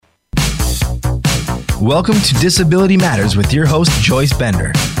Welcome to Disability Matters with your host, Joyce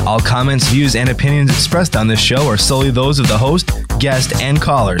Bender. All comments, views, and opinions expressed on this show are solely those of the host, guest, and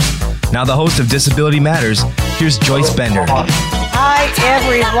callers. Now the host of Disability Matters, here's Joyce Bender. Hi,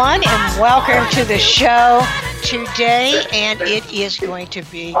 everyone, and welcome to the show today, and it is going to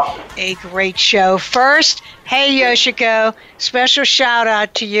be a great show. First, hey, Yoshiko, special shout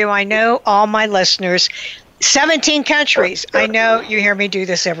out to you. I know all my listeners, 17 countries. I know you hear me do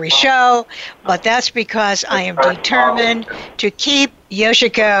this every show, but that's because I am determined to keep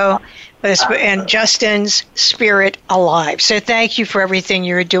Yoshiko and Justin's spirit alive. So thank you for everything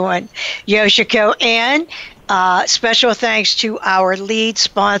you're doing, Yoshiko. And special thanks to our lead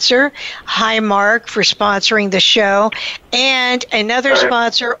sponsor, Highmark, for sponsoring the show, and another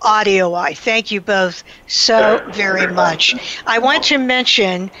sponsor, AudioEye. Thank you both so very much. I want to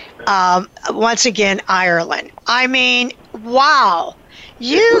mention, once again, Ireland. I mean, wow.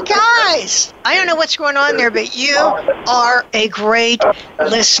 You guys, I don't know what's going on there, but you are a great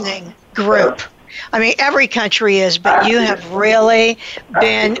listening group. I mean, every country is, but you have really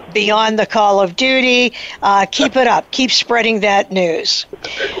been beyond the call of duty. Keep it up. Keep spreading that news.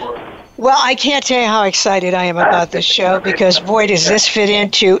 Well, I can't tell you how excited I am about this show because, boy, does this fit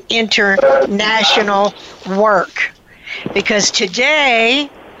into international work. Because today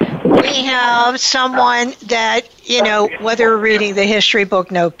we have someone that, you know, whether you're reading the history book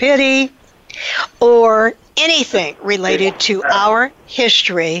No Pity or anything related to our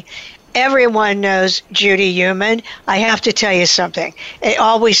history, everyone knows Judy Heumann. I have to tell you something. It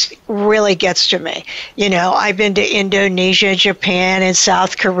always really gets to me. You know, I've been to Indonesia, Japan, and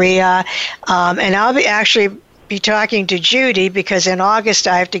South Korea, and I'll be talking to Judy because in August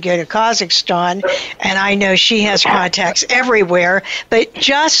I have to go to Kazakhstan, and I know she has contacts everywhere. But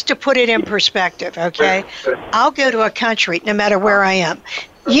just to put it in perspective, okay, I'll go to a country no matter where I am.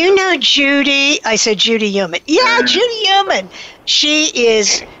 You know Judy? I said Judy Heumann. Yeah, Judy Heumann. She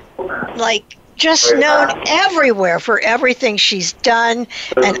is like just known everywhere for everything she's done,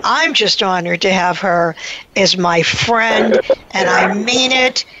 and I'm just honored to have her as my friend, and I mean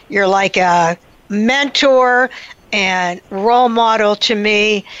it. You're like a mentor and role model to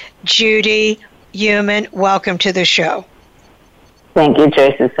me. Judy Heumann, welcome to the show. Thank you,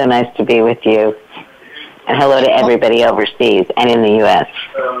 Joyce. It's so nice to be with you. And hello to everybody overseas and in the U.S.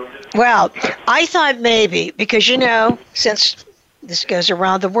 Well, I thought maybe, because, you know, since this goes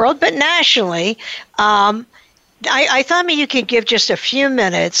around the world, but nationally, I thought maybe you could give just a few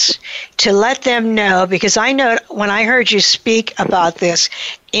minutes to let them know, because I know when I heard you speak about this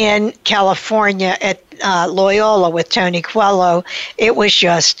in California at Loyola with Tony Coelho, it was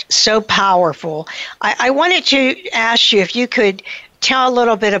just so powerful. I wanted to ask you if you could tell a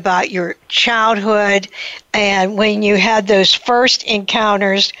little bit about your childhood and when you had those first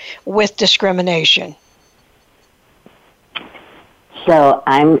encounters with discrimination. So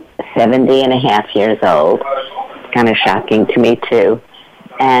I'm 70 and a half years old. It's kind of shocking to me, too.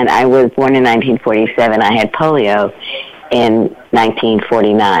 And I was born in 1947. I had polio in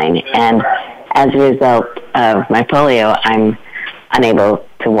 1949. And as a result of my polio, I'm unable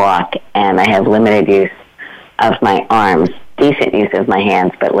to walk, and I have limited use of my arms, decent use of my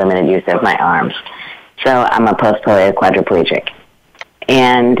hands, but limited use of my arms. So I'm a post-polio quadriplegic.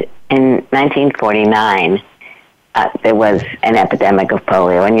 And in 1949, there was an epidemic of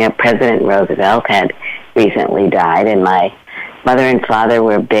polio, and yet President Roosevelt had recently died, and my mother and father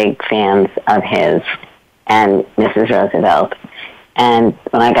were big fans of his and Mrs. Roosevelt. And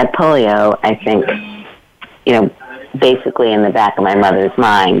when I got polio, I think, you know, basically in the back of my mother's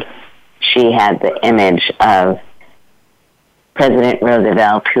mind, she had the image of President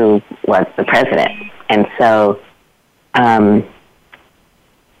Roosevelt, who was the president. And so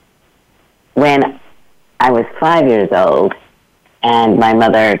when I was 5 years old, and my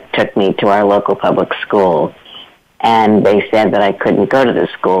mother took me to our local public school, and they said that I couldn't go to the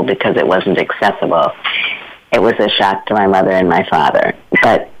school because it wasn't accessible. It was a shock to my mother and my father.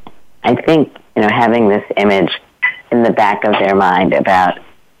 But I think, you know, having this image in the back of their mind about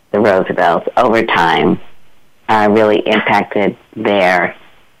the Roosevelts over time really impacted their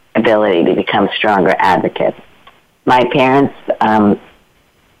ability to become stronger advocates. My parents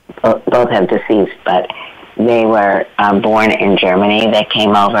both have deceased, but they were born in Germany. They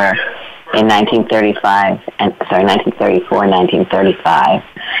came over in 1934, 1935.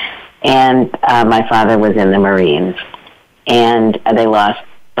 And my father was in the Marines. And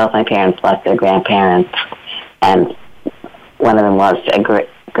both my parents lost their grandparents, and one of them lost a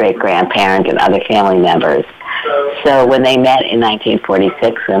great-grandparent and other family members. So when they met in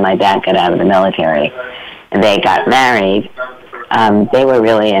 1946, when my dad got out of the military, and they got married, they were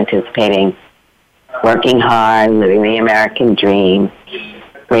really anticipating working hard, living the American dream,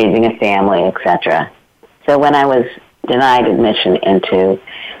 raising a family, etc. So when I was denied admission into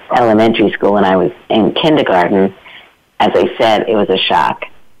elementary school when I was in kindergarten, as I said, it was a shock.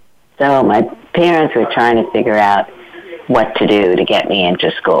 So my parents were trying to figure out what to do to get me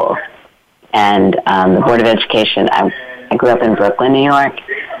into school. And the Board of Education, I grew up in Brooklyn, New York.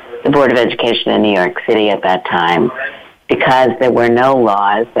 The Board of Education in New York City at that time, because there were no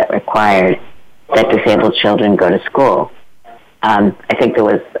laws that required that disabled children go to school. I think there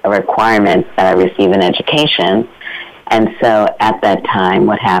was a requirement that I receive an education. And so at that time,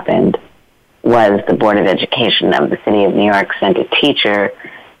 what happened was the Board of Education of the City of New York sent a teacher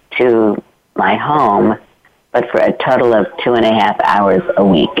to my home, but for a total of 2.5 hours a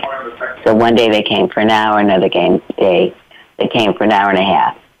week. So one day they came for an hour, another day they came for an hour and a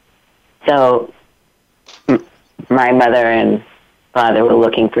half. So my mother and father were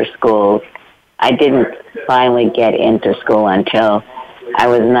looking for schools. I didn't finally get into school until I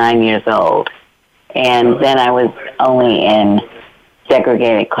was 9 years old. And then I was only in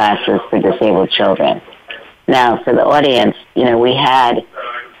segregated classes for disabled children. Now, for the audience, we had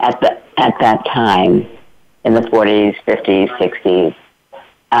at that time, in the 40s, 50s, 60s,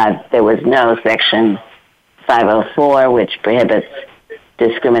 there was no Section 504, which prohibits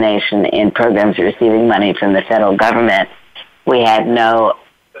discrimination in programs receiving money from the federal government. We had no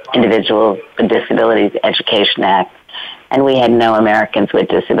Individuals with Disabilities Education Act, and we had no Americans with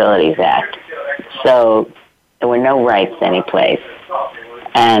Disabilities Act. So there were no rights anyplace.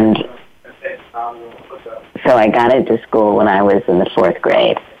 And so I got into school when I was in the 4th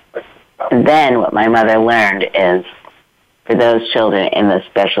grade. And then what my mother learned is for those children in the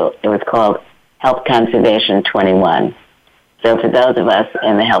special, it was called Health Conservation 21. So for those of us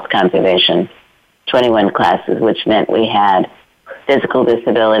in the Health Conservation 21 classes, which meant we had physical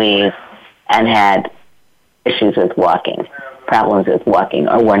disabilities and had issues with walking, problems with walking,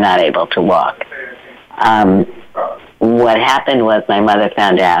 or were not able to walk. What happened was my mother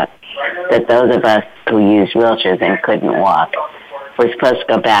found out that those of us who used wheelchairs and couldn't walk were supposed to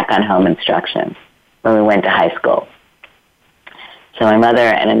go back on home instruction when we went to high school. So my mother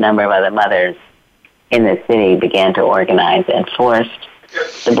and a number of other mothers in the city began to organize and forced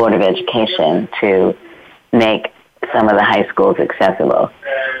the Board of Education to make some of the high schools accessible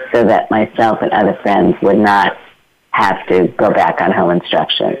so that myself and other friends would not have to go back on home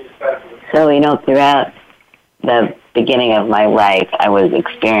instruction. So, throughout the beginning of my life, I was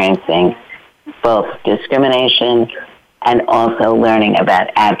experiencing both discrimination and also learning about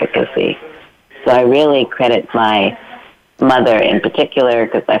advocacy. So I really credit my mother in particular,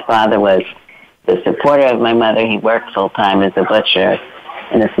 because my father was the supporter of my mother. He worked full-time as a butcher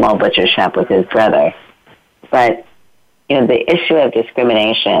in a small butcher shop with his brother. But, the issue of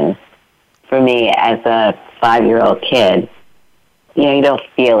discrimination, for me as a 5-year-old kid, you don't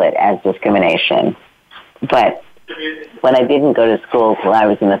feel it as discrimination. But when I didn't go to school till I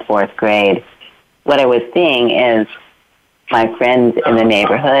was in the 4th grade, what I was seeing is my friends in the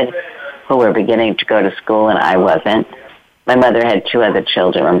neighborhood who were beginning to go to school and I wasn't. My mother had 2 other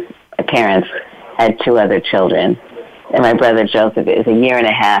children. My parents had 2 other children. And my brother Joseph is a year and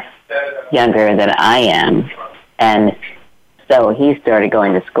a half younger than I am. And so he started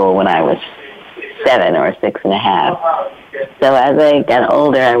going to school when I was 7 or 6.5. So as I got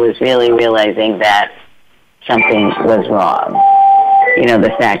older, I was really realizing that something was wrong.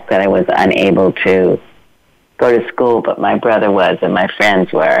 The fact that I was unable to go to school, but my brother was and my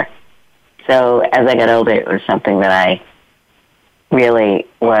friends were. So as I got older, it was something that I really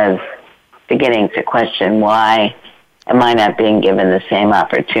was beginning to question, why am I not being given the same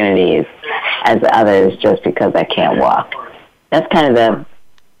opportunities as others just because I can't walk? That's kind of the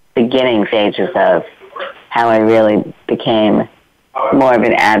beginning stages of how I really became more of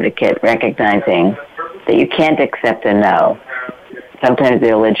an advocate, recognizing that you can't accept a no. Sometimes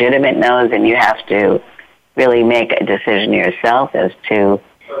they're legitimate no's, and you have to really make a decision yourself as to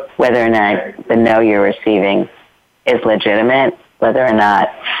whether or not the no you're receiving is legitimate, whether or not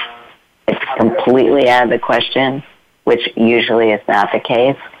it's completely out of the question, which usually is not the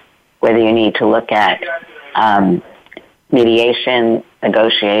case, whether you need to look at mediation,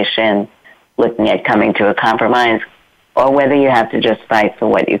 negotiation, looking at coming to a compromise, or whether you have to just fight for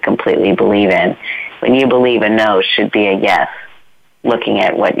what you completely believe in. When you believe a no should be a yes, looking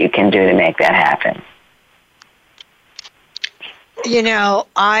at what you can do to make that happen.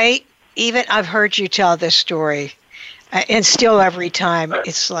 I've heard you tell this story And still every time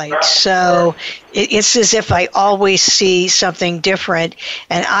it's like, so it's as if I always see something different.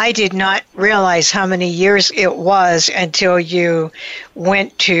 And I did not realize how many years it was until you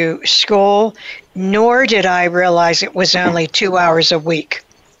went to school, nor did I realize it was only 2 hours a week.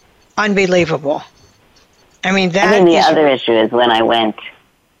 Unbelievable. I mean, the other issue is when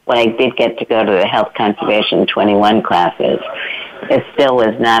I did get to go to the Health Conservation 21 classes, it still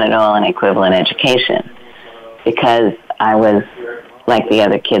was not at all an equivalent education, because I was like the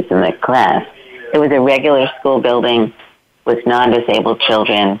other kids in the class. It was a regular school building with non-disabled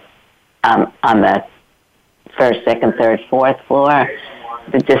children on the first, second, third, fourth floor.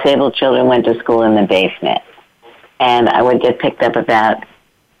 The disabled children went to school in the basement. And I would get picked up about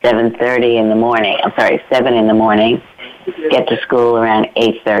 7:30 in the morning. 7 in the morning. Get to school around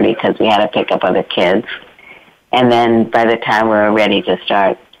 8:30 because we had to pick up other kids. And then by the time we were ready to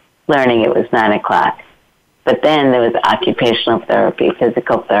start learning, it was 9 o'clock. But then there was occupational therapy,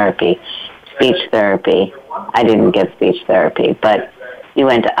 physical therapy, speech therapy. I didn't get speech therapy, but you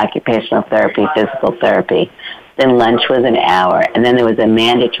went to occupational therapy, physical therapy. Then lunch was an hour, and then there was a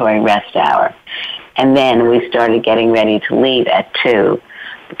mandatory rest hour. And then we started getting ready to leave at 2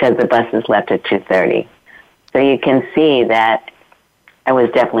 because the buses left at 2:30. So you can see that I was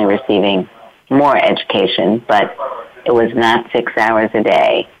definitely receiving more education, but it was not 6 hours a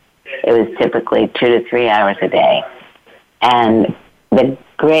day. It was typically 2 to 3 hours a day. And the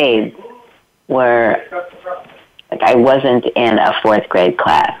grades were, like, I wasn't in a fourth grade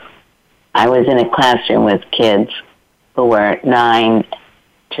class. I was in a classroom with kids who were 9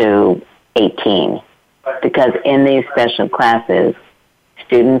 to 18, because in these special classes,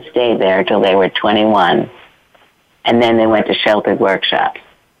 students stayed there till they were 21, and then they went to sheltered workshops.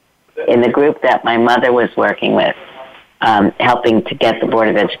 In the group that my mother was working with, helping to get the Board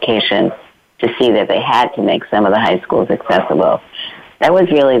of Education to see that they had to make some of the high schools accessible, that was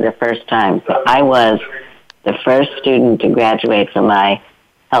really the first time. So I was the first student to graduate from my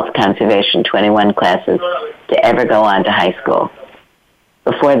Health Conservation 21 classes to ever go on to high school.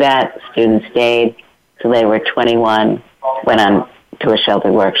 Before that, students stayed till they were 21, went on to a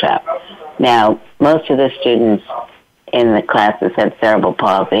sheltered workshop. Now, most of the students in the classes had cerebral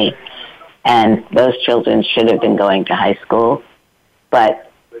palsy, and those children should have been going to high school,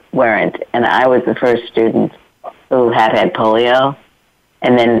 but weren't. And I was the first student who had polio.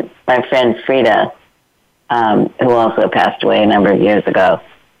 And then my friend Frida, who also passed away a number of years ago,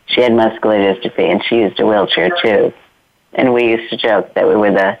 she had muscular dystrophy, and she used a wheelchair too. And we used to joke that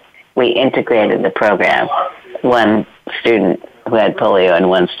we integrated the program. One student who had polio and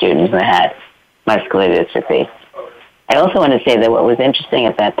one student who had muscular dystrophy. I also want to say that what was interesting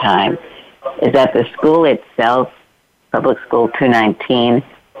at that time is that the school itself, Public School 219,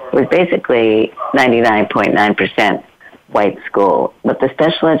 was basically 99.9% white school. But the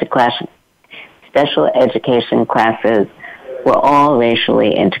special education classes were all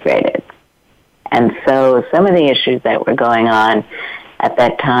racially integrated. And so some of the issues that were going on at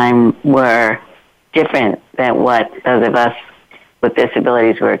that time were different than what those of us with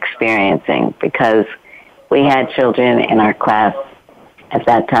disabilities were experiencing, because we had children in our class at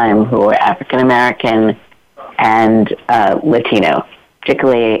that time who were African American and Latino,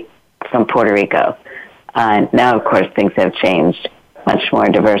 particularly from Puerto Rico. Now, of course, things have changed, much more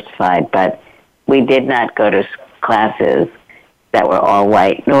diversified, but we did not go to classes that were all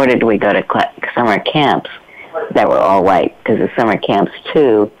white, nor did we go to summer camps that were all white, because the summer camps,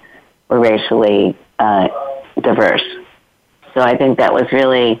 too, were racially diverse. So I think that was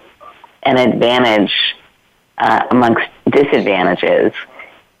really an advantage amongst disadvantages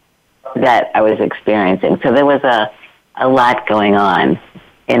that I was experiencing. So there was a lot going on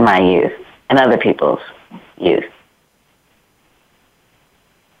in my youth and other people's youth.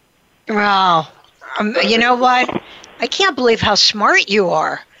 Wow. You know what? I can't believe how smart you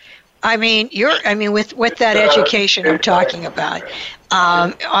are. I mean, with that education I'm talking about,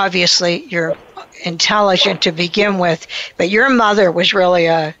 obviously you're intelligent to begin with, but your mother was really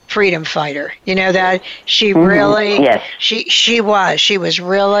a freedom fighter. You know that? She really, yes. She was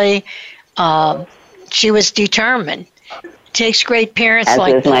really, she was determined. It takes great parents as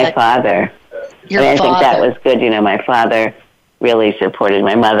like was that. My father. Your I father. think that was good. You know, my father really supported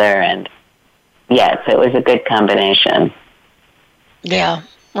my mother, and yes, it was a good combination. Yeah,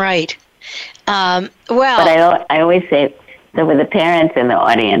 right. Well, but I always say, so for the parents in the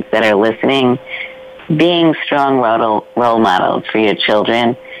audience that are listening, being strong role models for your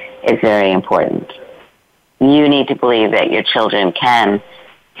children is very important. You need to believe that your children can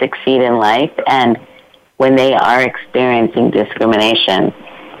succeed in life, and when they are experiencing discrimination,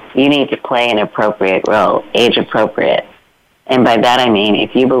 you need to play an appropriate role, age appropriate. And by that I mean,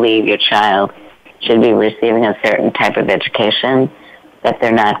 if you believe your child should be receiving a certain type of education that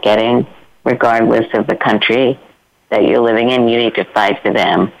they're not getting, regardless of the country that you're living in, you need to fight for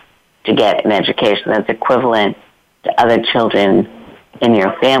them to get an education that's equivalent to other children in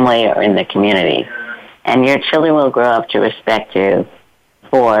your family or in the community. And your children will grow up to respect you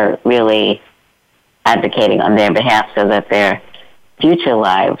for really advocating on their behalf so that their future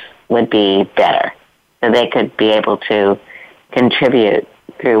lives would be better, so they could be able to contribute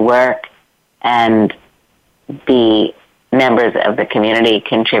through work and be members of the community,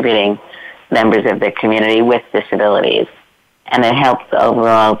 contributing members of the community with disabilities. And it helps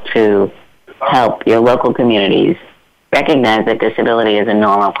overall to help your local communities recognize that disability is a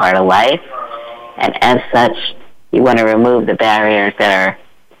normal part of life, and as such, you want to remove the barriers that are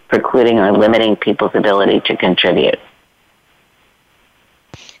precluding or limiting people's ability to contribute.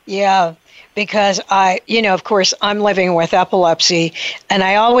 Yeah, because of course, I'm living with epilepsy, and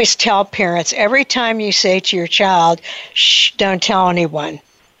I always tell parents, every time you say to your child, shh, don't tell anyone,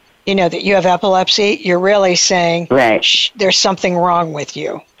 that you have epilepsy, you're really saying, right, shh, there's something wrong with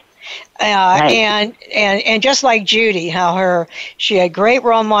you. Right. And just like Judy, how she had great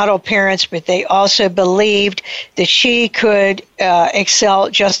role model parents, but they also believed that she could excel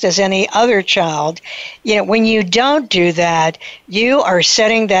just as any other child. When you don't do that, you are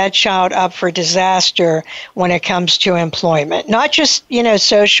setting that child up for disaster when it comes to employment, not just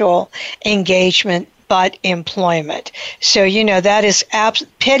social engagement, but employment. So, that is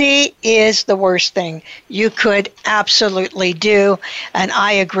pity is the worst thing you could absolutely do. And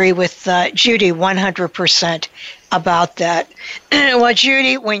I agree with Judy 100% about that. Well,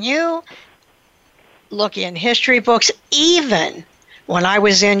 Judy, when you look in history books, even when I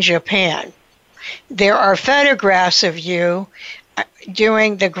was in Japan, there are photographs of you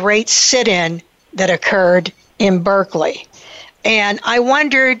during the great sit-in that occurred in Berkeley. And I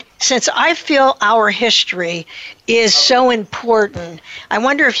wondered, since I feel our history is so important, I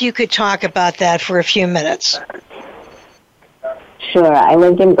wonder if you could talk about that for a few minutes. Sure. I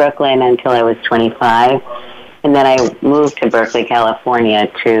lived in Brooklyn until I was 25, and then I moved to Berkeley, California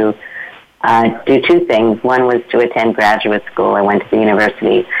to do two things. One was to attend graduate school. I went to the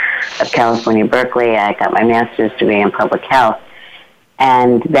University of California, Berkeley. I got my master's degree in public health.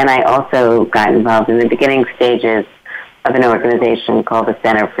 And then I also got involved in the beginning stages of an organization called the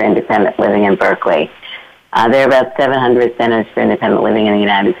Center for Independent Living in Berkeley. There are about 700 centers for independent living in the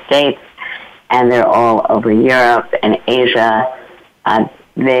United States, and they're all over Europe and Asia.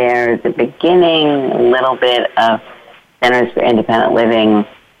 There's a beginning little bit of centers for independent living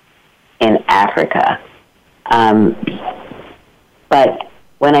in Africa. But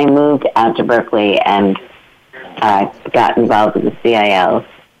when I moved out to Berkeley and got involved with the CIL,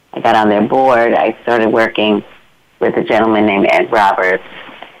 I got on their board. I started working with a gentleman named Ed Roberts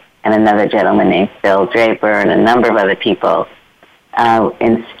and another gentleman named Phil Draper and a number of other people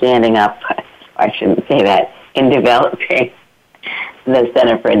in standing up, I shouldn't say that, in developing the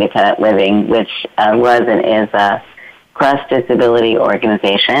Center for Independent Living, which was and is a cross-disability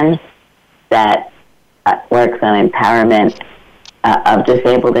organization that works on empowerment of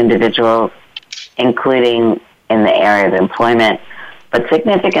disabled individuals, including in the area of employment, but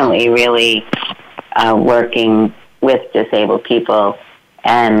significantly really working with disabled people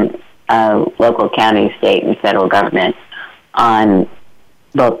and local, county, state, and federal government on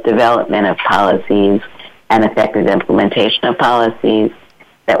both development of policies and effective implementation of policies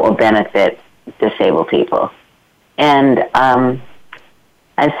that will benefit disabled people. And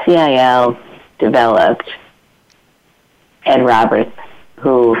as CIL developed, Ed Roberts,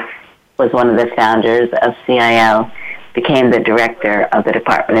 who was one of the founders of CIL, became the director of the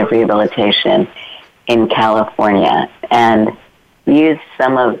Department of Rehabilitation in California and used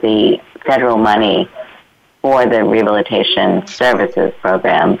some of the federal money for the rehabilitation services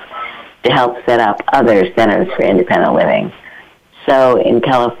programs to help set up other centers for independent living. So in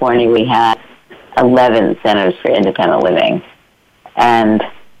California, we had 11 centers for independent living, and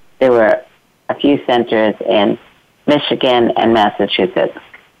there were a few centers in Michigan and Massachusetts.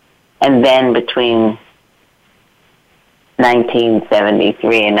 And then between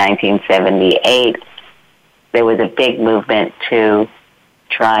 1973 and 1978, there was a big movement to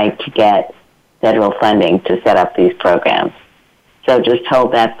try to get federal funding to set up these programs. So just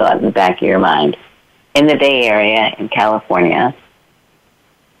hold that thought in the back of your mind. In the Bay Area in California,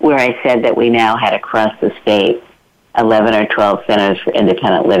 where I said that we now had across the state 11 or 12 centers for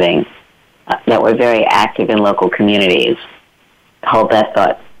independent living that were very active in local communities, hold that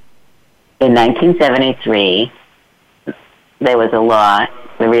thought. In 1973, there was a law,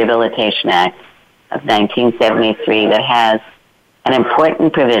 the Rehabilitation Act of 1973, that has an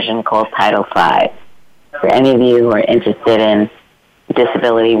important provision called Title V. For any of you who are interested in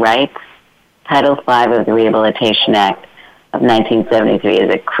disability rights, Title V of the Rehabilitation Act of 1973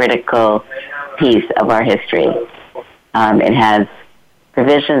 is a critical piece of our history. It has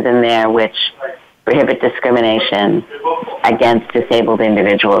provisions in there which prohibit discrimination against disabled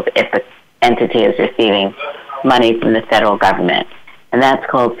individuals if the entity is receiving money from the federal government. And that's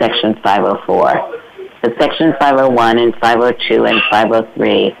called Section 504. So Section 501 and 502 and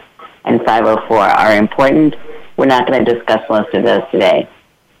 503 and 504 are important. We're not going to discuss most of those today.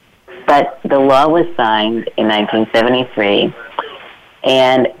 But the law was signed in 1973,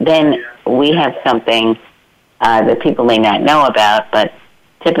 and then we have something that people may not know about, but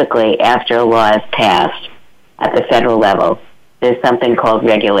typically after a law is passed at the federal level, there's something called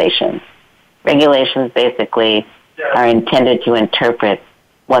regulations. Regulations basically are intended to interpret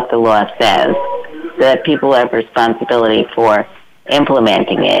what the law says so that people have responsibility for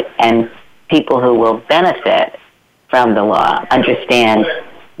implementing it, and people who will benefit from the law understand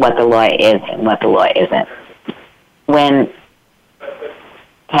what the law is and what the law isn't. When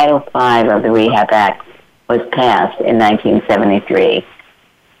Title V of the Rehab Act was passed in 1973,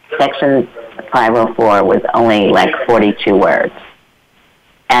 Section 504 was only like 42 words.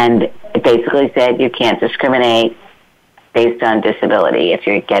 And it basically said you can't discriminate based on disability if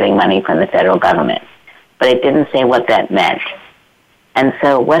you're getting money from the federal government. But it didn't say what that meant. And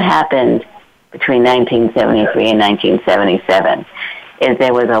so what happened between 1973 and 1977 is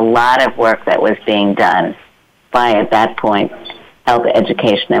there was a lot of work that was being done by, at that point, health,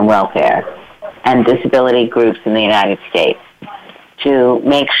 education, and welfare, and disability groups in the United States to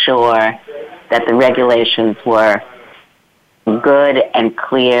make sure that the regulations were good and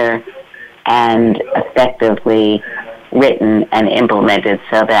clear and effectively written and implemented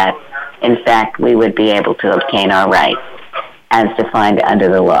so that, in fact, we would be able to obtain our rights as defined under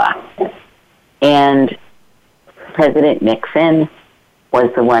the law. And President Nixon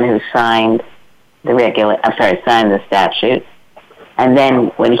was the one who signed signed the statute. And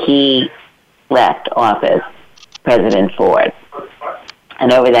then when he left office, President Ford.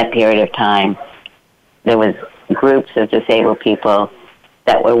 And over that period of time, there was groups of disabled people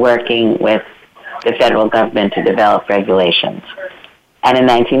that were working with the federal government to develop regulations. And in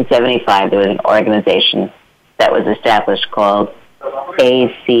 1975, there was an organization that was established called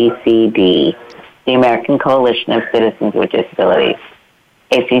ACCD, the American Coalition of Citizens with Disabilities.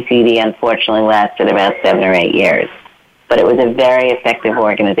 ACCD unfortunately lasted about 7 or 8 years, but it was a very effective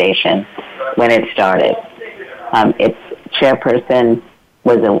organization when it started. Its chairperson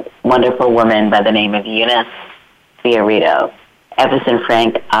was a wonderful woman by the name of Eunice Fiorito. Everson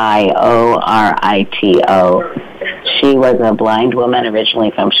Frank, I-O-R-I-T-O. She was a blind woman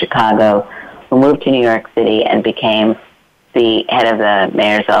originally from Chicago who moved to New York City and became the head of the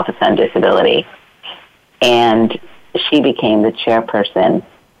mayor's office on disability. And she became the chairperson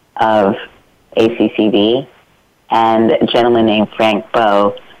of ACCD, and a gentleman named Frank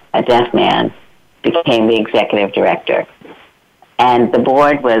Bowe, a deaf man, became the executive director. And the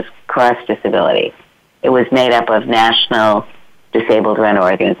board was cross-disability. It was made up of national disabled-run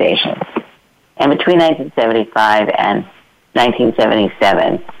organizations. And between 1975 and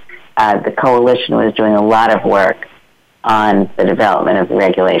 1977, the coalition was doing a lot of work on the development of the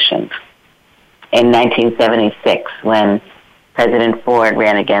regulations. In 1976, when President Ford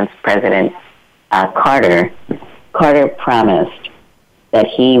ran against President Carter, Carter promised that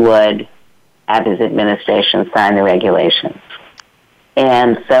he would have his administration sign the regulations.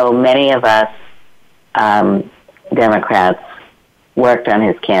 And so many of us Democrats worked on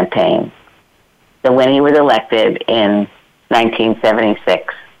his campaign. So when he was elected in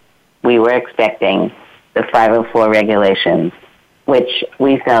 1976, we were expecting the 504 regulations, which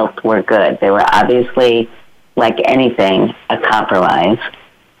we felt were good. They were obviously, like anything, a compromise,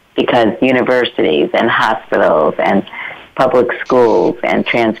 because universities and hospitals and public schools and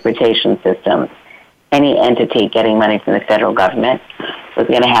transportation systems, any entity getting money from the federal government was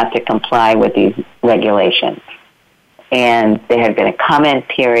going to have to comply with these regulations. And there had been a comment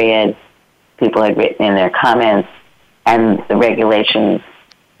period. People had written in their comments, and the regulations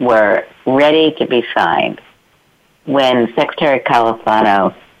were ready to be signed. When Secretary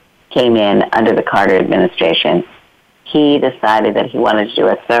Califano came in under the Carter administration, he decided that he wanted to do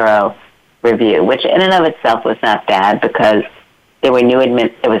a thorough review, which in and of itself was not bad because there were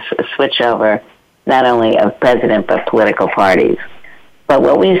it was a switchover not only of president but political parties. But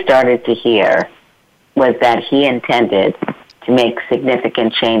what we started to hear was that he intended to make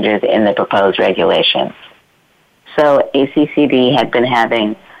significant changes in the proposed regulations. So ACCD had been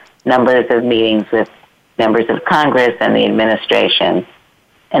having numbers of meetings with members of Congress and the administration.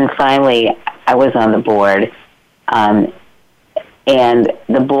 And finally, I was on the board. And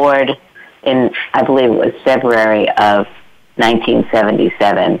the board, in, I believe it was February of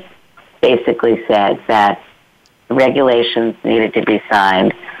 1977, basically said that regulations needed to be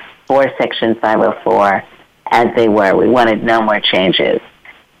signed for Section 504 as they were. We wanted no more changes.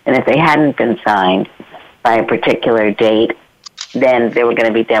 And if they hadn't been signed by a particular date, then there were going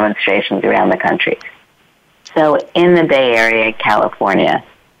to be demonstrations around the country. So in the Bay Area, California,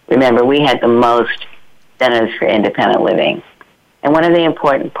 remember, we had the most centers for independent living. And one of the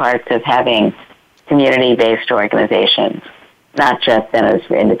important parts of having community-based organizations, not just centers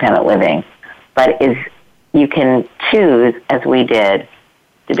for independent living, but is you can choose, as we did,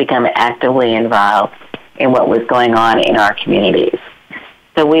 to become actively involved in what was going on in our communities.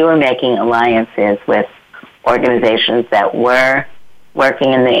 So we were making alliances with organizations that were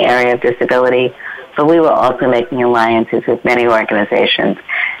working in the area of disability, but we were also making alliances with many organizations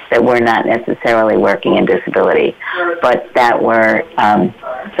that were not necessarily working in disability, but that were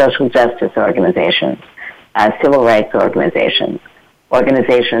social justice organizations, civil rights organizations,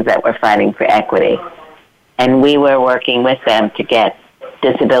 organizations that were fighting for equity. And we were working with them to get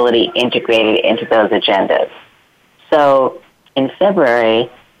disability integrated into those agendas. So in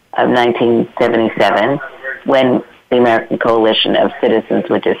February of 1977, when the American Coalition of Citizens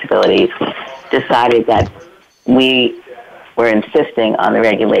with Disabilities decided that we were insisting on the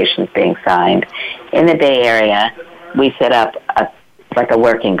regulations being signed, in the Bay Area, we set up a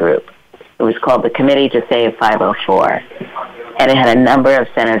working group. It was called the Committee to Save 504, and it had a number of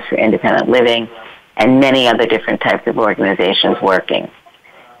centers for independent living and many other different types of organizations working.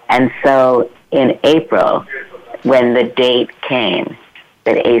 And so in April, when the date came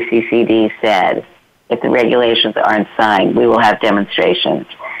that ACCD said, if the regulations aren't signed, we will have demonstrations.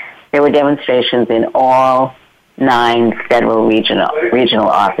 There were demonstrations in all 9 federal regional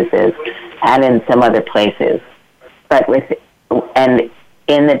offices and in some other places. And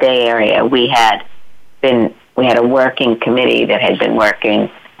in the Bay Area, we had a working committee that had been working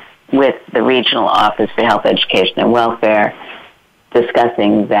with the Regional Office for Health, Education, and Welfare,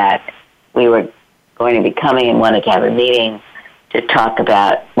 discussing that we were going to be coming and wanted to have a meeting to talk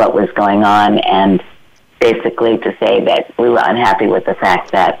about what was going on and basically to say that we were unhappy with the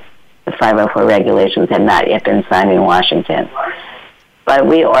fact that the 504 regulations had not yet been signed in Washington. But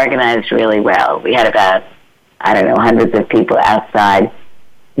we organized really well. We had about, hundreds of people outside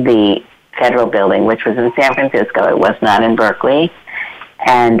the federal building, which was in San Francisco. It was not in Berkeley.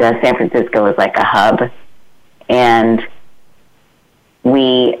 And San Francisco was like a hub. And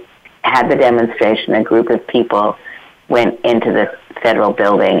we had the demonstration. A group of people went into the federal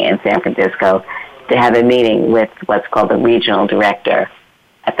building in San Francisco to have a meeting with what's called the regional director,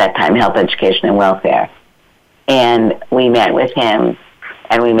 at that time, Health, Education, and Welfare. And we met with him,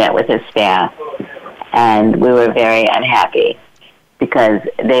 and we met with his staff, and we were very unhappy because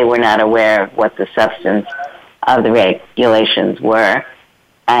they were not aware of what the substance of the regulations were,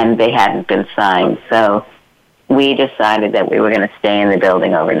 and they hadn't been signed. So we decided that we were going to stay in the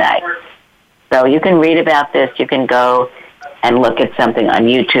building overnight. So you can read about this. You can go and look at something on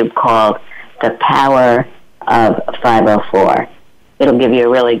YouTube called The Power of 504. It'll give you a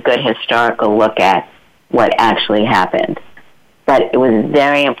really good historical look at what actually happened. But it was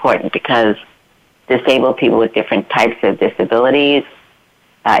very important because disabled people with different types of disabilities,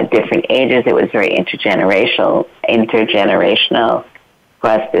 different ages, it was very intergenerational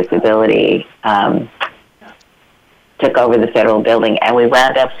cross-disability, took over the federal building, and we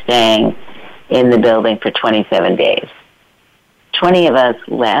wound up staying in the building for 27 days. 20 of us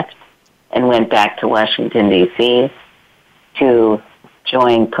left and went back to Washington, D.C. to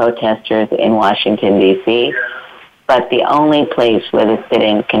join protesters in Washington, D.C., but the only place where the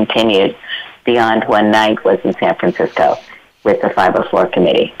sit-in continued beyond one night was in San Francisco with the 504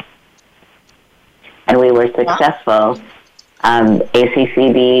 committee. And we were successful.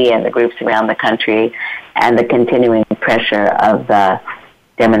 ACCD and the groups around the country and the continuing pressure of the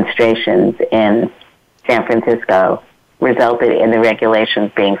demonstrations in San Francisco resulted in the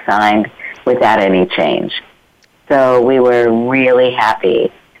regulations being signed without any change. So we were really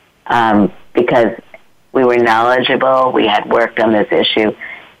happy because we were knowledgeable. We had worked on this issue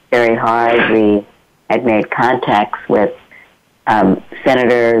very hard. We had made contacts with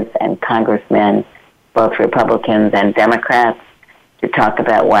senators and congressmen, both Republicans and Democrats, to talk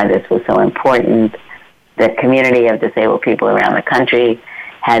about why this was so important. The community of disabled people around the country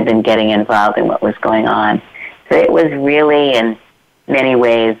had been getting involved in what was going on. So it was really, in many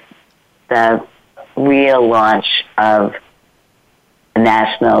ways, the real launch of the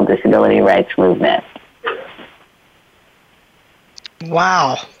national disability rights movement.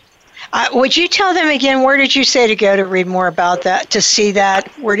 Wow. Would you tell them again, where did you say to go to read more about that, to see that?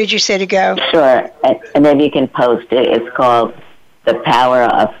 Where did you say to go? Sure, and maybe you can post it. It's called The Power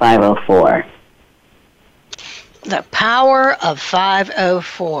of 504. The Power of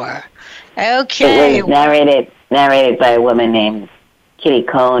 504. Okay. It was narrated by a woman named Kitty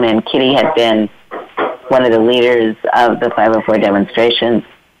Cohn, and Kitty had been one of the leaders of the 504 demonstrations.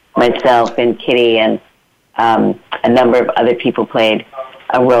 Myself and Kitty and a number of other people played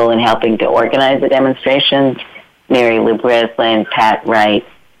a role in helping to organize the demonstrations. Mary Lou Breslin, Pat Wright,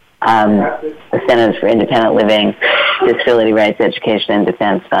 the Centers for Independent Living, Disability Rights Education and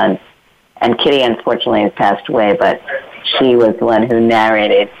Defense Fund. And Kitty, unfortunately, has passed away, but she was the one who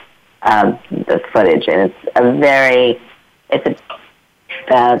narrated the footage. And it's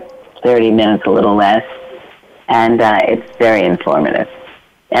about 30 minutes, a little less, and it's very informative.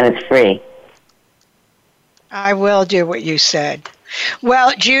 And it's free. I will do what you said.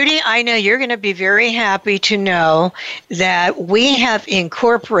 Well, Judy, I know you're going to be very happy to know that we have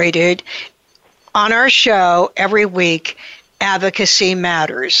incorporated on our show every week Advocacy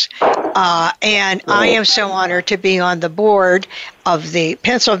Matters. And I am so honored to be on the board of the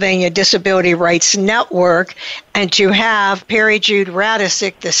Pennsylvania Disability Rights Network and to have Perry Jude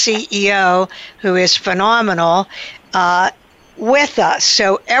Radisick, the CEO, who is phenomenal, with us.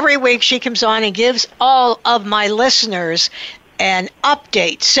 So every week she comes on and gives all of my listeners an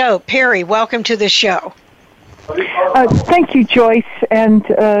update. So, Perry, welcome to the show. Thank you, Joyce, and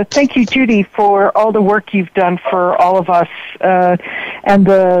thank you, Judy, for all the work you've done for all of us. And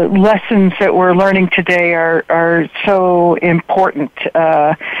the lessons that we're learning today are so important.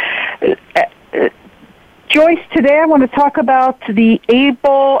 Joyce, today I want to talk about the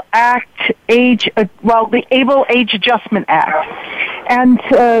ABLE the ABLE Age Adjustment Act. And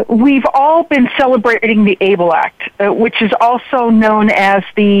we've all been celebrating the ABLE Act, which is also known as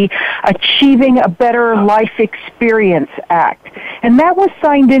the Achieving a Better Life Experience Act. And that was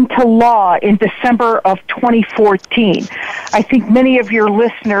signed into law in December of 2014. I think many of your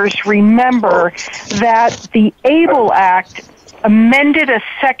listeners remember that the ABLE Act amended a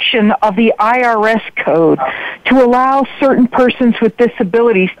section of the IRS code to allow certain persons with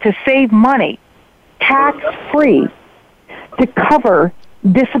disabilities to save money, tax-free, to cover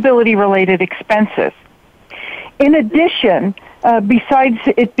disability-related expenses. In addition, besides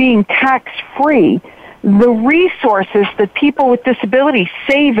it being tax-free, the resources that people with disabilities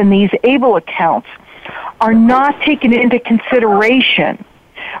save in these ABLE accounts are not taken into consideration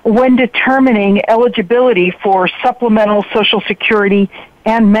when determining eligibility for supplemental Social Security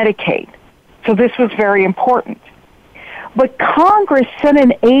and Medicaid. So this was very important. But Congress set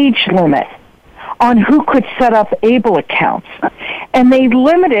an age limit on who could set up ABLE accounts, and they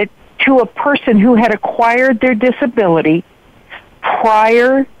limited to a person who had acquired their disability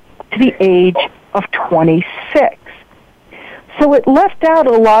prior to the age of 26. So it left out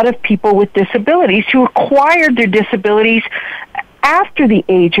a lot of people with disabilities who acquired their disabilities after the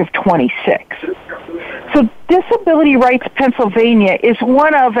age of 26. So Disability Rights Pennsylvania is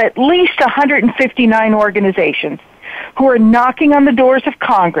one of at least 159 organizations who are knocking on the doors of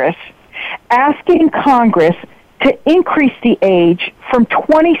Congress, asking Congress to increase the age from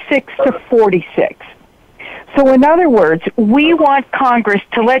 26 to 46. So in other words, we want Congress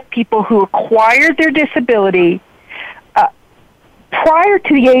to let people who acquired their disability prior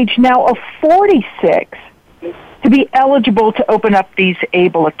to the age now of 46 to be eligible to open up these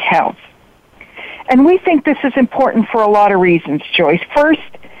ABLE accounts. And we think this is important for a lot of reasons, Joyce. First,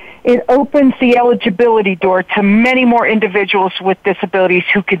 it opens the eligibility door to many more individuals with disabilities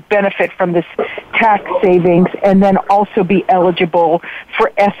who could benefit from this tax savings and then also be eligible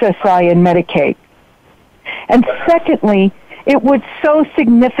for SSI and Medicaid. And secondly, it would so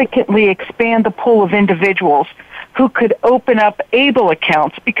significantly expand the pool of individuals who could open up ABLE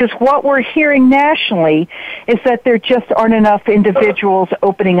accounts, because what we're hearing nationally is that there just aren't enough individuals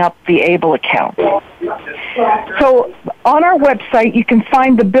opening up the ABLE account. So on our website, you can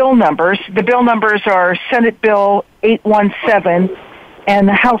find the bill numbers. The bill numbers are Senate Bill 817 and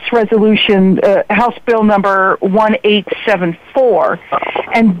the House Bill number 1874.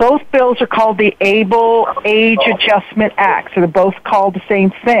 And both bills are called the ABLE Age Adjustment Act, so they're both called the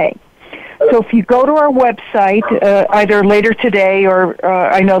same thing. So if you go to our website, either later today or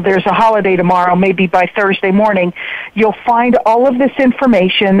I know there's a holiday tomorrow, maybe by Thursday morning, you'll find all of this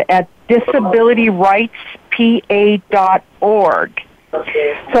information at disabilityrightspa.org.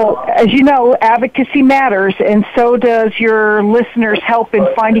 So, as you know, advocacy matters, and so does your listeners' help in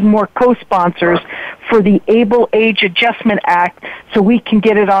finding more co-sponsors for the Able Age Adjustment Act so we can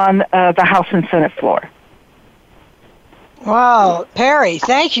get it on the House and Senate floor. Wow, Perry,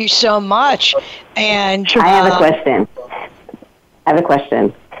 thank you so much. And I have a question.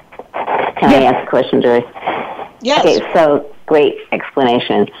 Can I ask a question, Joyce? Yes. Okay, so great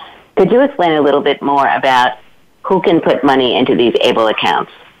explanation. Could you explain a little bit more about who can put money into these ABLE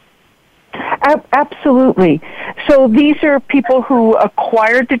accounts? Absolutely. So these are people who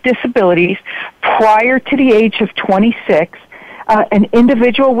acquired the disabilities prior to the age of 26. An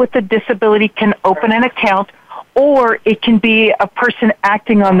individual with a disability can open an account, or it can be a person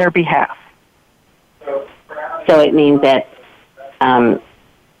acting on their behalf. So it means that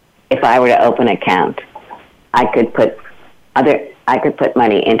if I were to open an account, I could put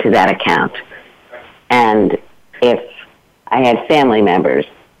money into that account, and if I had family members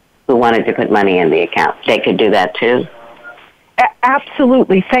who wanted to put money in the account, they could do that too?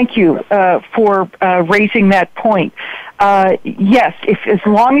 Absolutely. Thank you for raising that point. Yes, as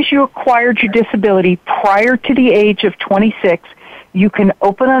long as you acquired your disability prior to the age of 26, you can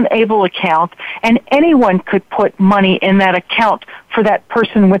open an ABLE account, and anyone could put money in that account for that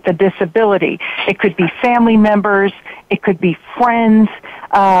person with a disability. It could be family members, it could be friends,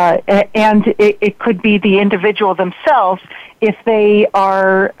 and it could be the individual themselves if they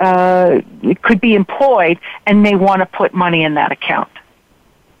are could be employed and they want to put money in that account.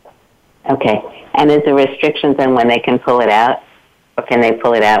 Okay. And is there restrictions on when they can pull it out, or can they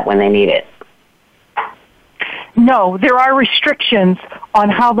pull it out when they need it? No, there are restrictions on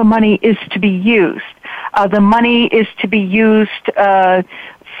how the money is to be used. The money is to be used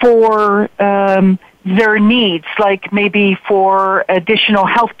for their needs, like maybe for additional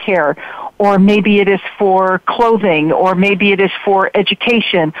health care, or maybe it is for clothing, or maybe it is for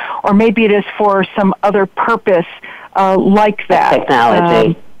education, or maybe it is for some other purpose like that.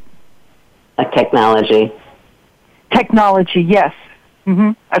 Technology. Technology, yes.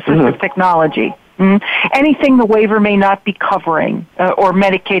 Assistive technology. Anything the waiver may not be covering, or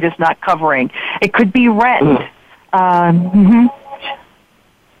Medicaid is not covering. It could be rent.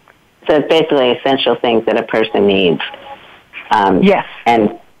 So it's basically essential things that a person needs. Yes.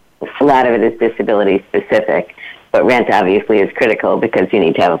 And a lot of it is disability specific, but rent obviously is critical because you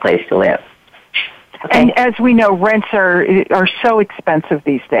need to have a place to live. Okay. And as we know, rents are so expensive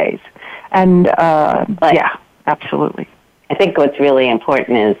these days. And yeah, absolutely. I think what's really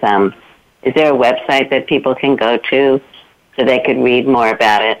important is there a website that people can go to so they could read more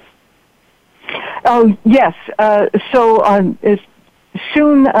about it? Oh, yes. So as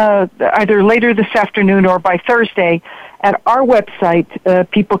soon, either later this afternoon or by Thursday, at our website,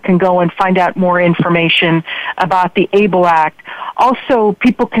 people can go and find out more information about the ABLE Act. Also,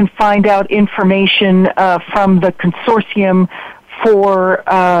 people can find out information from the consortium for,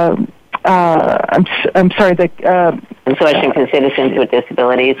 I'm sorry, the... Consortium for Citizens with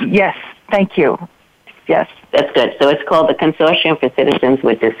Disabilities? Yes, thank you. Yes. That's good. So it's called the Consortium for Citizens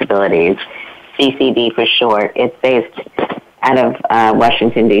with Disabilities, CCD for short. It's based out of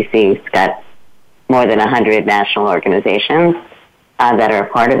Washington, D.C. It's got more than 100 national organizations that are a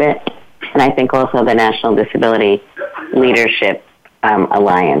part of it. And I think also the National Disability Leadership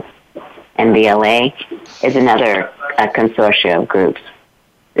Alliance, NDLA, is another consortium of groups.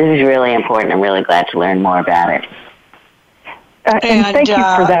 This is really important. I'm really glad to learn more about it. And thank you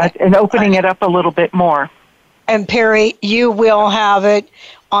for that and opening it up a little bit more. And Perry, you will have it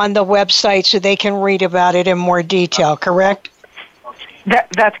on the website so they can read about it in more detail, correct?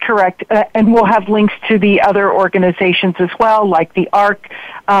 That's correct. And we'll have links to the other organizations as well, like the ARC,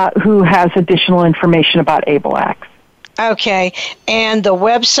 who has additional information about ABLE Acts. Okay. And the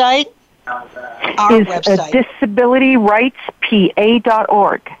website? Our is website.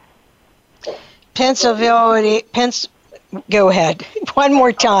 disabilityrightspa.org. Go ahead. One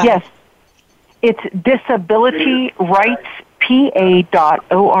more time. Yes. It's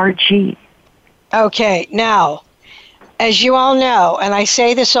disabilityrightspa.org. Okay. Now, as you all know, and I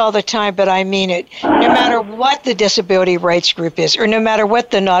say this all the time, but I mean it, no matter what the disability rights group is, or no matter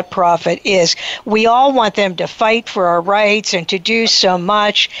what the not-profit is, we all want them to fight for our rights and to do so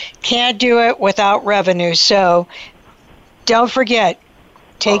much. Can't do it without revenue. So don't forget,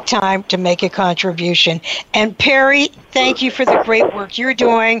 take time to make a contribution. And Perry, thank you for the great work you're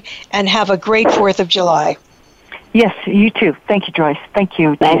doing, and have a great 4th of July. Yes, you too. Thank you, Joyce. Thank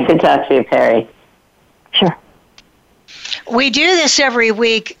you. Nice to talk to you, Perry. Sure. We do this every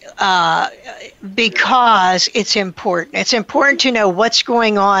week because it's important. It's important to know what's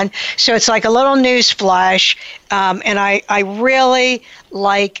going on. So it's like a little news flash. And I really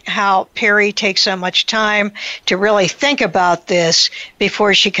like how Perry takes so much time to really think about this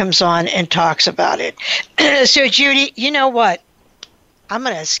before she comes on and talks about it. So, Judy, you know what? I'm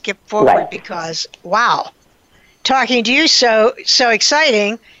going to skip forward because, wow, talking to you so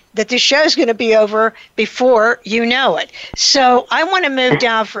exciting that the show's going to be over before you know it. So I want to move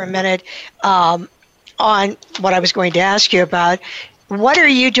down for a minute on what I was going to ask you about. What are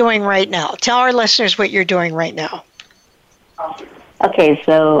you doing right now? Tell our listeners what you're doing right now. Okay,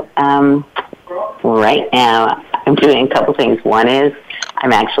 so right now I'm doing a couple things. One is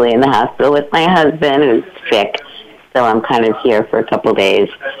I'm actually in the hospital with my husband who's sick, so I'm kind of here for a couple days.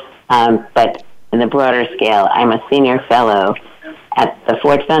 But in the broader scale, I'm a senior fellow at the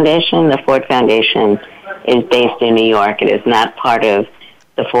Ford Foundation. The Ford Foundation is based in New York. It is not part of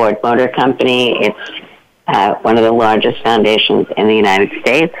the Ford Motor Company. It's one of the largest foundations in the United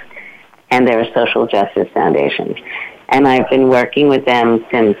States, and they're a social justice foundation. And I've been working with them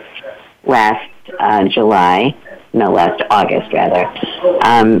since last August,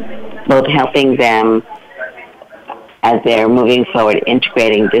 both helping them as they're moving forward,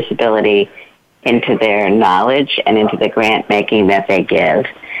 integrating disability into their knowledge and into the grant making that they give,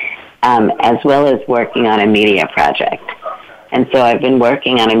 as well as working on a media project. And so I've been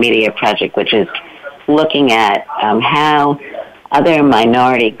working on a media project which is looking at how other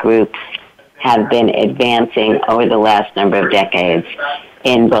minority groups have been advancing over the last number of decades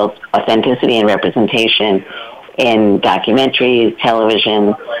in both authenticity and representation in documentaries,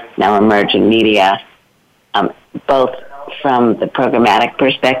 television, now emerging media, both from the programmatic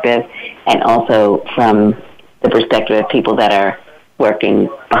perspective and also from the perspective of people that are working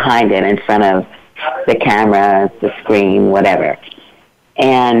behind it in front of the camera, the screen, whatever.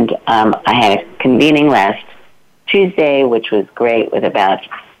 And I had a convening last Tuesday, which was great, with about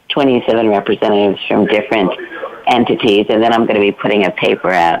 27 representatives from different entities, and then I'm going to be putting a paper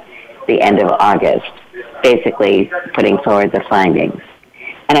out the end of August, basically putting forward the findings.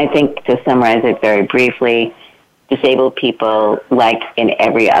 And I think, to summarize it very briefly, disabled people, like in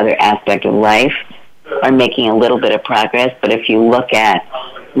every other aspect of life, are making a little bit of progress, but if you look at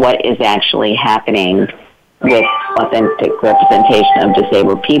what is actually happening with authentic representation of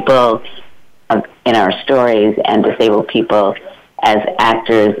disabled people in our stories and disabled people as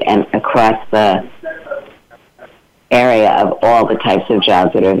actors and across the area of all the types of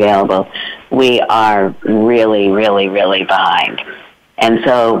jobs that are available, we are really, really, really behind. And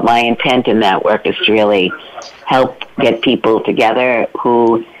so my intent in that work is to really help get people together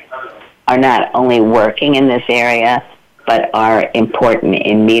who are not only working in this area, but are important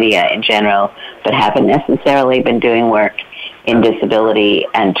in media in general, but haven't necessarily been doing work in disability,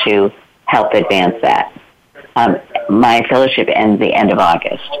 and to help advance that. My fellowship ends the end of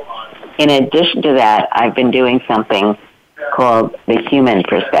August. In addition to that, I've been doing something called the Human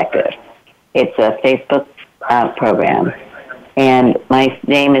Perspective. It's a Facebook program, and my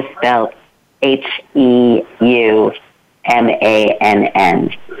name is spelled Heumann.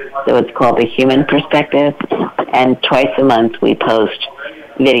 So it's called the Human Perspective, and twice a month we post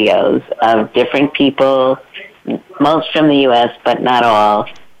videos of different people, most from the U.S., but not all,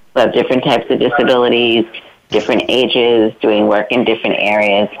 who have different types of disabilities, different ages, doing work in different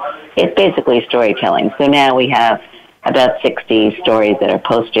areas. It's basically storytelling. So now we have about 60 stories that are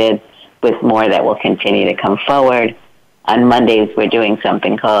posted, with more that will continue to come forward. On Mondays, we're doing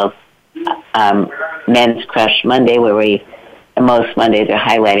something called Men's Crush Monday, where most Mondays are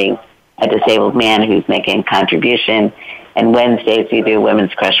highlighting a disabled man who's making a contribution, and Wednesdays we do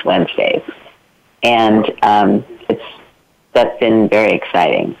Women's Crush Wednesdays. And that's been very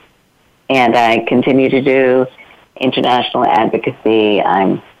exciting. And I continue to do international advocacy.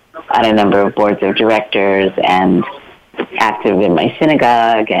 I'm on a number of boards of directors and active in my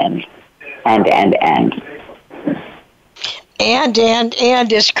synagogue and. And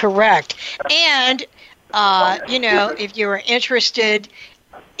is correct. And, if you are interested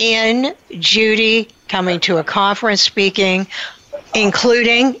in Judy coming to a conference speaking,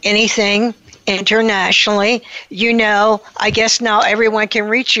 including anything internationally, I guess now everyone can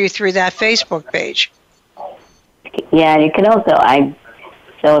reach you through that Facebook page. Yeah, you can also,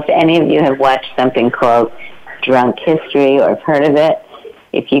 so if any of you have watched something called Drunk History or have heard of it,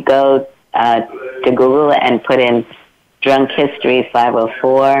 if you go to Google and put in Drunk History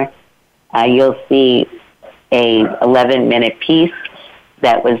 504, you'll see a 11-minute piece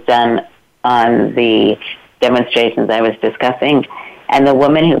that was done on the demonstrations I was discussing. And the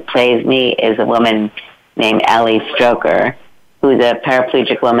woman who plays me is a woman named Ali Stroker, who's a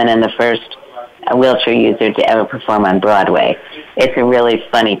paraplegic woman and the first wheelchair user to ever perform on Broadway. It's a really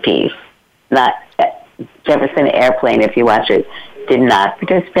funny piece. Not Jefferson Airplane, if you watch it, did not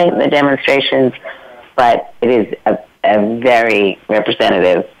participate in the demonstrations, but it is a very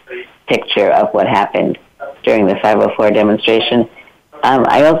representative picture of what happened during the 504 demonstration.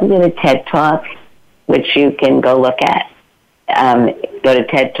 I also did a TED Talk, which you can go look at. Go to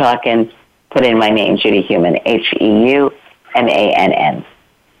TED Talk and put in my name, Judy Heumann, Heumann.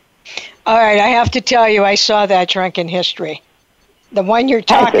 All right, I have to tell you, I saw that Drunken History. The one you're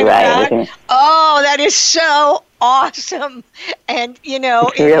talking about. Oh, that is so awesome. And, you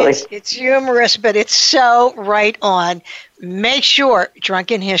know, it's humorous, but it's so right on. Make sure,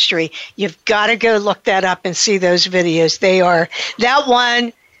 Drunken History, you've got to go look that up and see those videos. That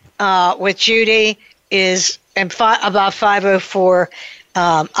one with Judy is about 504.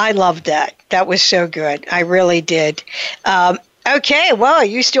 I loved that. That was so good. I really did. Okay, well,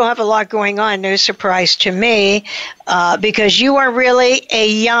 you still have a lot going on. No surprise to me, because you are really a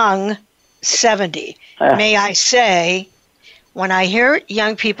young 70. May I say, when I hear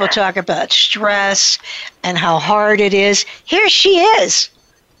young people talk about stress and how hard it is, here she is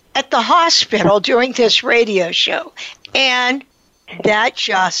at the hospital doing this radio show. And that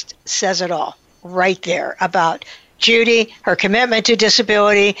just says it all right there about Judy, her commitment to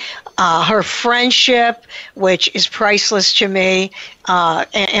disability, her friendship, which is priceless to me.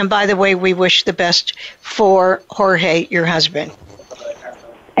 And by the way, we wish the best for Jorge, your husband.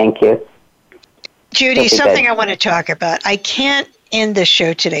 Thank you. Judy, something I want to talk about. I can't end the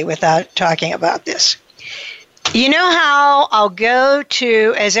show today without talking about this. You know how I'll go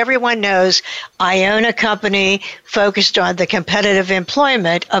to, as everyone knows, I own a company focused on the competitive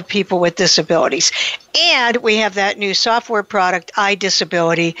employment of people with disabilities. And we have that new software product,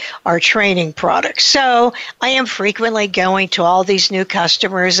 iDisability, our training product. So I am frequently going to all these new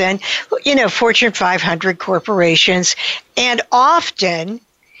customers and, you know, Fortune 500 corporations. And often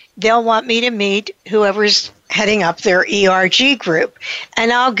they'll want me to meet whoever's heading up their ERG group.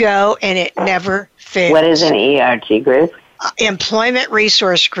 And I'll go, and it never fails. What is an ERG group? Employment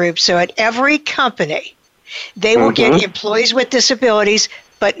Resource Group. So at every company, they will get employees with disabilities,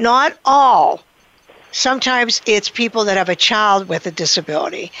 but not all. Sometimes it's people that have a child with a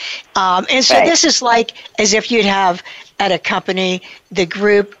disability. And so this is like as if you'd have at a company the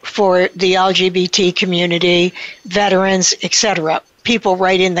group for the LGBT community, veterans, etc., people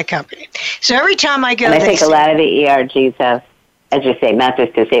right in the company. So every time I go, and I think a lot of the ERGs have, as you say, not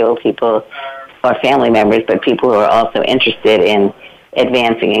just disabled people or family members, but people who are also interested in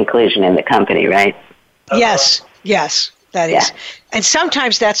advancing inclusion in the company, right? Yes, that is. And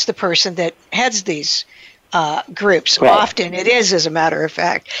sometimes that's the person that heads these groups. Right. Often it is, as a matter of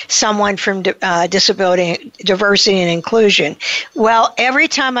fact, someone from disability, diversity, and inclusion. Well, every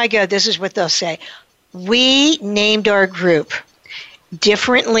time I go, this is what they'll say. We named our group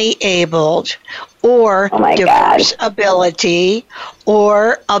differently abled or diverse ability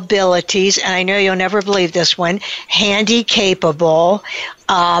or abilities, and I know you'll never believe this one, handy capable,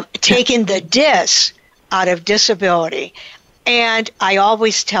 taking the dis out of disability. And I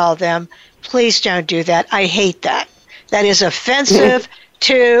always tell them, please don't do that. I hate that. That is offensive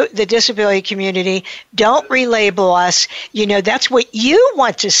to the disability community. Don't relabel us. You know, that's what you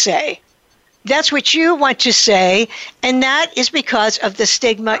want to say. That's what you want to say, and that is because of the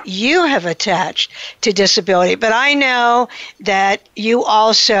stigma you have attached to disability. But I know that you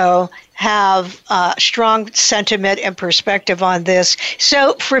also have strong sentiment and perspective on this.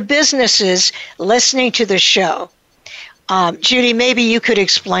 So for businesses listening to the show, Judy, maybe you could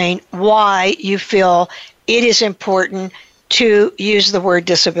explain why you feel it is important to use the word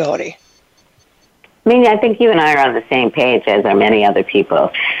disability. I mean, I think you and I are on the same page, as are many other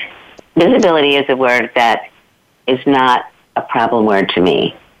people. Disability is a word that is not a problem word to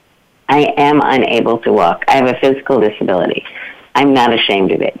me. I am unable to walk. I have a physical disability. I'm not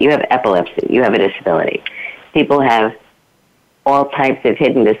ashamed of it. You have epilepsy. You have a disability. People have all types of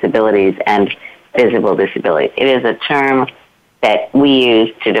hidden disabilities and visible disabilities. It is a term that we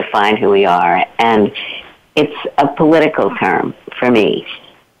use to define who we are, and it's a political term for me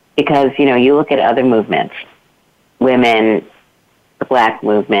because, you know, you look at other movements, women, the Black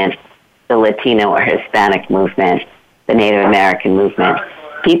movement, the Latino or Hispanic movement, the Native American movement.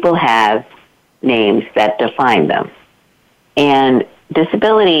 People have names that define them. And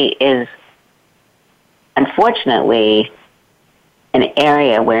disability is, unfortunately, an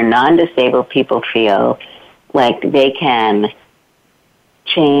area where non-disabled people feel like they can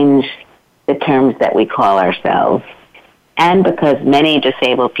change the terms that we call ourselves. And because many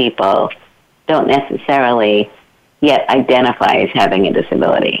disabled people don't necessarily yet identify as having a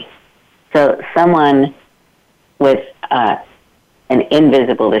disability. So someone with an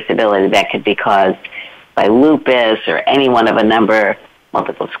invisible disability that could be caused by lupus or any one of a number,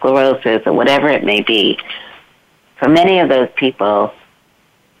 multiple sclerosis or whatever it may be, for many of those people,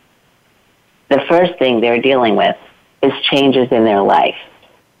 the first thing they're dealing with is changes in their life.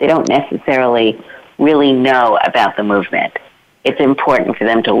 They don't necessarily really know about the movement. It's important for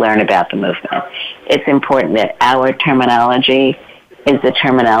them to learn about the movement. It's important that our terminology is the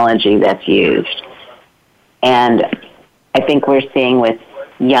terminology that's used. And I think we're seeing with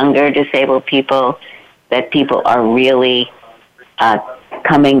younger disabled people that people are really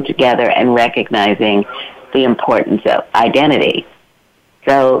coming together and recognizing the importance of identity.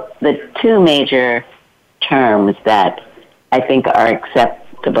 So the two major terms that I think are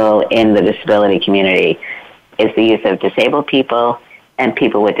acceptable in the disability community is the use of disabled people and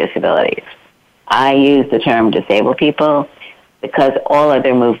people with disabilities. I use the term disabled people because all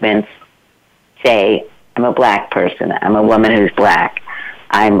other movements say I'm a black person, I'm a woman who's black,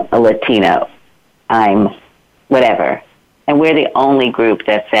 I'm a Latino, I'm whatever. And we're the only group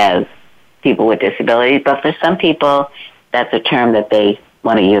that says people with disabilities, but for some people, that's a term that they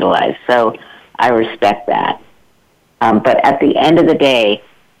want to utilize. So I respect that. But at the end of the day,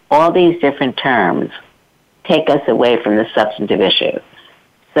 all these different terms take us away from the substantive issue.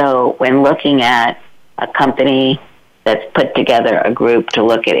 So when looking at a company that's put together a group to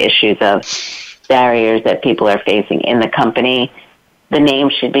look at issues of barriers that people are facing in the company, the name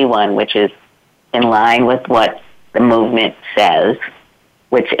should be one which is in line with what the movement says,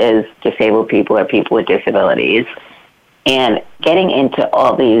 which is disabled people or people with disabilities. And getting into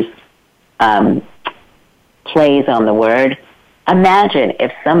all these plays on the word, imagine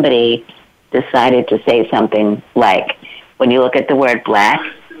if somebody decided to say something like, when you look at the word black,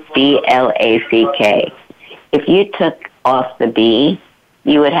 B-L-A-C-K, if you took off the B,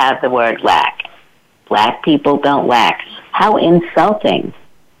 you would have the word lack. Black people don't lack. How insulting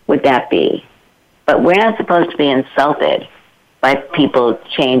would that be? But we're not supposed to be insulted by people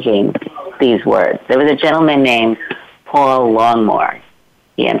changing these words. There was a gentleman named Paul Longmore.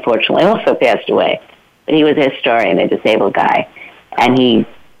 He unfortunately also passed away. But he was a historian, a disabled guy, and he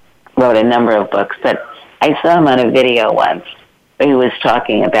wrote a number of books. But I saw him on a video once where he was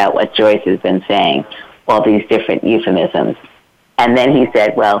talking about what Joyce has been saying, all these different euphemisms. And then he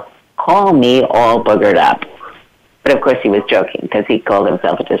said, well, call me all boogered up. But of course he was joking because he called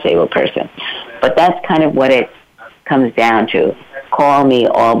himself a disabled person. But that's kind of what it comes down to. Call me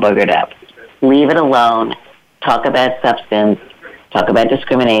all boogered up. Leave it alone. Talk about substance. Talk about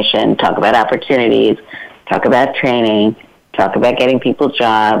discrimination. Talk about opportunities. Talk about training. Talk about getting people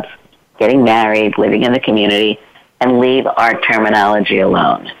jobs, getting married, living in the community, and leave our terminology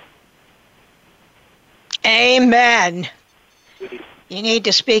alone. Amen. You need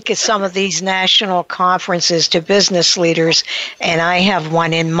to speak at some of these national conferences to business leaders, and I have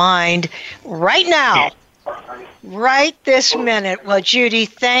one in mind right now, right this minute. Well, Judy,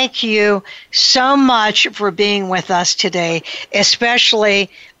 thank you so much for being with us today, especially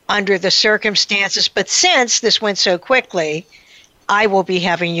under the circumstances. But since this went so quickly, I will be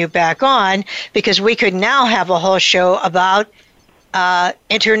having you back on because we could now have a whole show about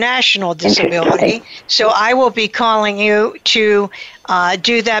international disability. So I will be calling you to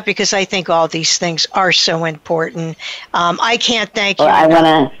do that because I think all these things are so important. I can't thank you.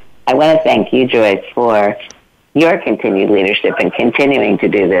 Well, I want to thank you, Joyce, for your continued leadership and continuing to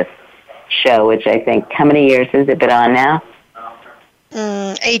do this show, which I think, how many years has it been on now?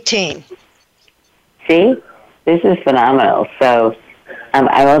 18. See? This is phenomenal. So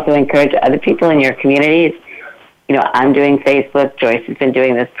I also encourage other people in your communities. You know, I'm doing Facebook. Joyce has been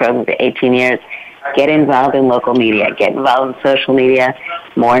doing this program for 18 years. Get involved in local media. Get involved in social media.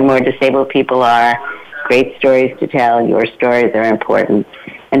 More and more disabled people are. Great stories to tell. Your stories are important.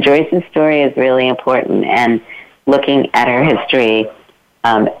 And Joyce's story is really important. And looking at her history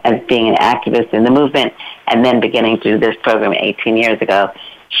as being an activist in the movement and then beginning to do this program 18 years ago,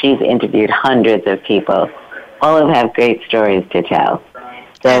 she's interviewed hundreds of people. All of them have great stories to tell.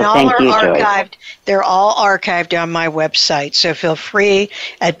 So and all thank are you, archived. Joyce. They're all archived on my website, so feel free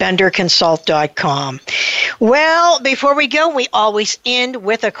at benderconsult.com. Well, before we go, we always end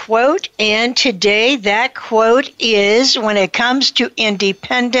with a quote, and today that quote is, when it comes to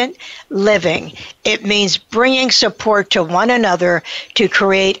independent living, it means bringing support to one another to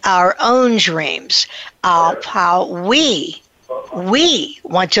create our own dreams of how we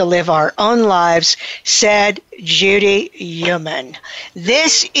want to live our own lives, said Judy Heumann.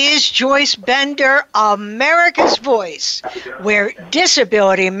 This is Joyce Bender, America's Voice, where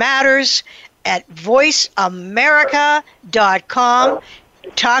disability matters at voiceamerica.com.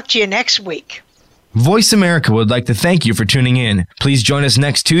 Talk to you next week. Voice America would like to thank you for tuning in. Please join us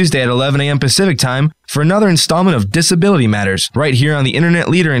next Tuesday at 11 a.m. Pacific Time for another installment of Disability Matters, right here on the internet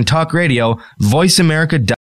leader in talk radio, voiceamerica.com.